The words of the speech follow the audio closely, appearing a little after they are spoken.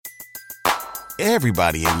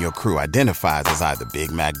Everybody in your crew identifies as either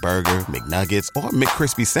Big Mac Burger, McNuggets, or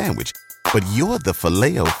McCrispy Sandwich. But you're the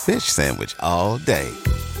Filet-O-Fish Sandwich all day.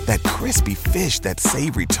 That crispy fish, that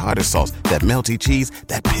savory tartar sauce, that melty cheese,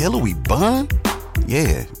 that pillowy bun.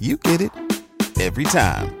 Yeah, you get it. Every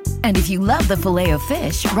time. And if you love the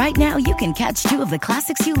Filet-O-Fish, right now you can catch two of the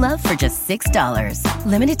classics you love for just $6.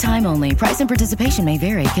 Limited time only. Price and participation may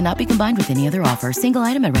vary. Cannot be combined with any other offer. Single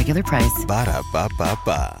item at regular price.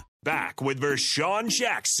 Ba-da-ba-ba-ba. Back with Vershawn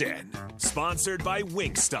Jackson, sponsored by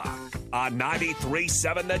Wingstop on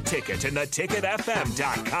 93.7 The Ticket and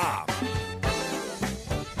theticketfm.com.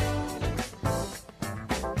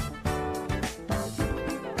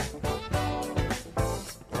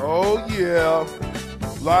 Oh, yeah.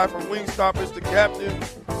 Live from Wingstop, it's the captain.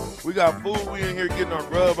 We got food. We in here getting our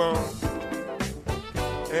grub on.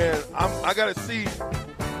 And I got to see.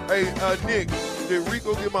 Hey, Nick, did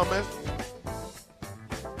Rico get my message?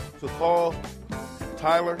 To call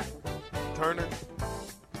Tyler Turner.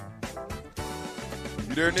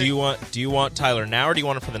 You there, Nick? Do you want Tyler now, or do you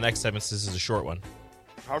want it for the next segment since this is a short one?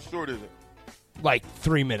 How short is it? Like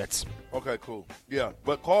 3 minutes. Okay, cool. Yeah,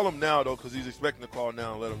 but call him now though, because he's expecting to call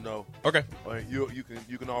now and let him know. Okay. You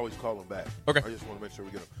can always call him back. Okay. I just want to make sure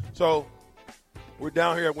we get him. So we're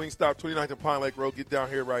down here at Wingstop, 29th and Pine Lake Road. Get down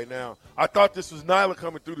here right now. I thought this was Nyla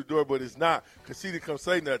coming through the door, but it's not, because she didn't come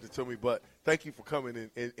say nothing to me. But thank you for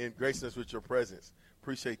coming and gracing us with your presence.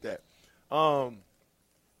 Appreciate that.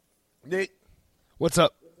 Nick. What's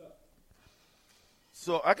up?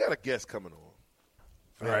 So I got a guest coming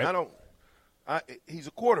on. All right. He's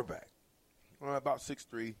a quarterback. About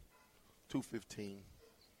 6'3", 215.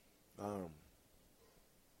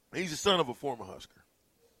 He's the son of a former Husker.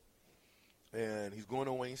 And he's going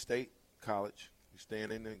to Wayne State College. He's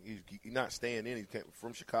staying in. He's not staying in. He came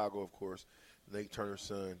from Chicago, of course. Nate Turner's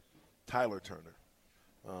son, Tyler Turner.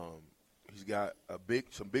 He's got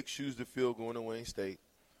some big shoes to fill going to Wayne State.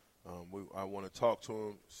 I want to talk to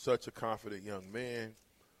him. Such a confident young man.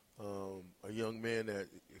 A young man that,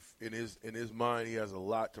 in his mind, he has a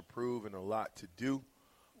lot to prove and a lot to do.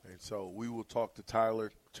 And so we will talk to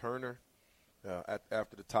Tyler Turner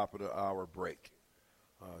after the top of the hour break.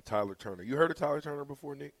 Tyler Turner. You heard of Tyler Turner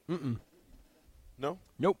before, Nick? Mm-mm. No?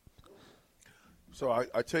 Nope. So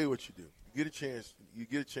I tell you what you do. You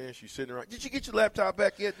get a chance. You're sitting around. Did you get your laptop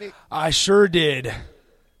back yet, Nick? I sure did.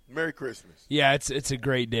 Merry Christmas. Yeah, it's a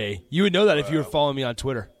great day. You would know that if you were following me on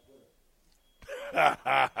Twitter.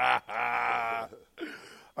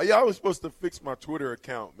 Y'all was supposed to fix my Twitter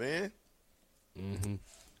account, man. Mm-hmm.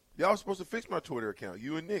 Y'all was supposed to fix my Twitter account.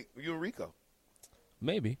 You and Nick. You and Rico.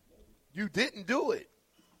 Maybe. You didn't do it.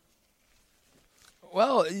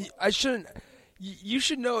 Well, I shouldn't. You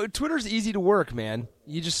should know. Twitter's easy to work, man.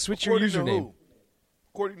 You just switch your username.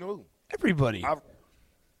 According to who? Everybody.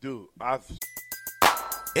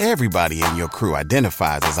 Everybody in your crew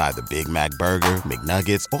identifies as either Big Mac Burger,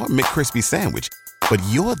 McNuggets, or McCrispy Sandwich. But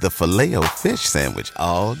you're the Filet-O-Fish Sandwich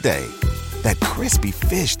all day. That crispy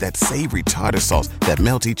fish, that savory tartar sauce, that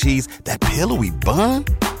melty cheese, that pillowy bun.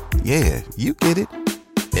 Yeah, you get it.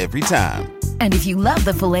 Every time. And if you love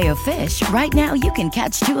the Filet-O-Fish, right now you can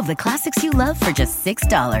catch two of the classics you love for just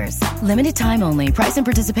 $6. Limited time only. Price and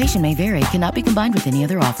participation may vary. Cannot be combined with any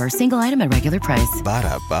other offer. Single item at regular price.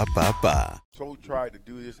 Ba-da-ba-ba-ba. So tried to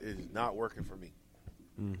do this. It is not working for me.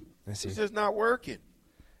 I see. It's just not working.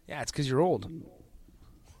 Yeah, it's because you're old.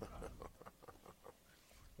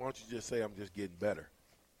 Why don't you just say I'm just getting better?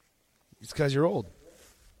 It's because you're old.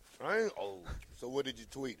 I ain't old. So what did you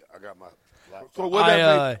tweet? I got my laptop. So what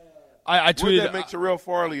that I tweeted. What that make Terrell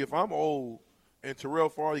Farley, if I'm old and Terrell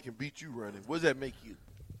Farley can beat you running, what does that make you?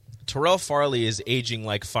 Terrell Farley is aging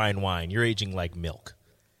like fine wine. You're aging like milk.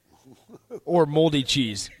 Or moldy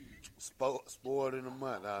cheese. Spoiled in a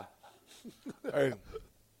month, huh? Hey,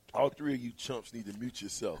 all three of you chumps need to mute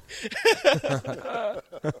yourself.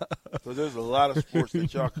 So there's a lot of sports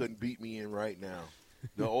that y'all couldn't beat me in right now.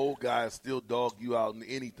 The old guys still dog you out in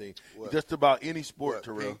anything. What? Just about any sport, What,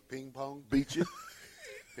 Terrell. Ping pong? Beat you.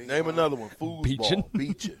 Ping Name pong? another one. Foosball. Beachin'?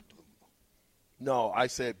 Beat you. No, I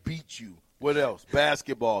said beat you. What else?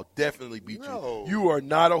 Basketball. Definitely beat No. you. You are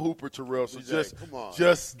not a hooper, Terrell. So PJ, come on.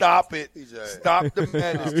 just stop it. PJ. Stop the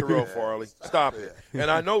madness, Terrell Yeah. Farley. Stop Yeah. it. And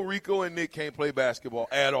I know Rico and Nick can't play basketball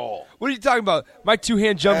at all. What are you talking about? My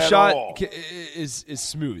two-hand jump At shot all. is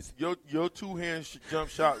smooth. Your two-hand jump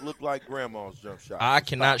shot look like grandma's jump shot. I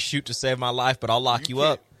cannot shoot to save my life, but I'll lock you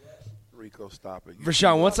up. Rico, stop it.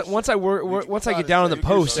 Rashawn, once I get down on the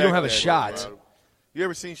post, you don't have a shot. You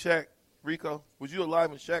ever seen Shaq? Rico? Was you alive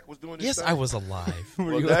when Shaq was doing this? Yes, thing? I was alive. Were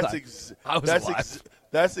Well, you that's alive?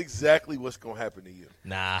 that's exactly what's gonna happen to you.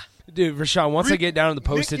 Nah. Dude, Rashawn, once I get down to the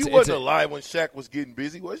post, Nick, it's you wasn't alive when Shaq was getting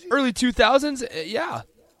busy, was you? early 2000s. Yeah.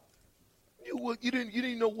 You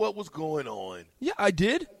didn't know what was going on. Yeah, I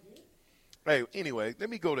did. Hey, anyway, let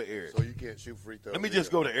me go to Eric. So you can't shoot free throws. Let me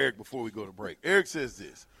just go to Eric before we go to break. Eric says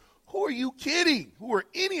this. Who are you kidding? Who are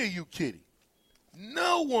any of you kidding?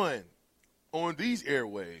 No one on these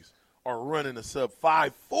airways are running a sub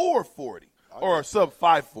 5.440 or a sub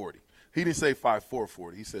 540. He didn't say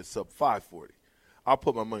 5.440. He said sub 540. I'll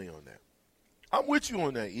put my money on that. I'm with you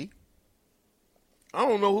on that, E. I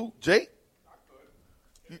don't know who. Jake?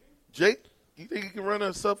 Jake, you think you can run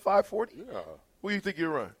a sub 540? Yeah. What do you think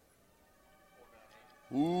you'll run?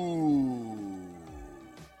 Ooh.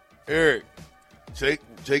 Eric, Jake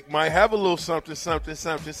might have a little something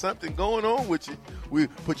going on with you. We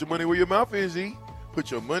put your money where your mouth is, E.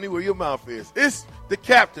 Put your money where your mouth is. It's the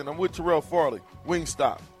captain. I'm with Terrell Farley.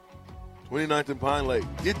 Wingstop. 29th and Pine Lake.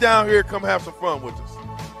 Get down here. Come have some fun with us.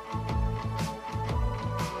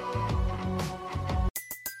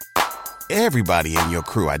 Everybody in your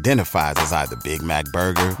crew identifies as either Big Mac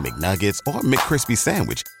Burger, McNuggets, or McCrispy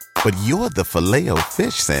Sandwich. But you're the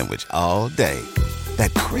Filet-O-Fish Sandwich all day.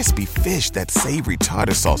 That crispy fish, that savory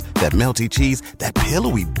tartar sauce, that melty cheese, that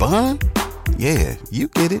pillowy bun. Yeah, you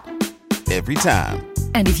get it. Every time.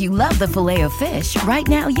 And if you love the Filet-O-Fish, right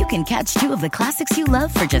now you can catch two of the classics you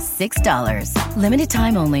love for just $6. Limited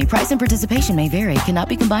time only. Price and participation may vary. Cannot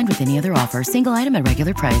be combined with any other offer. Single item at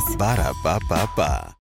regular price. Ba-da-ba-ba-ba.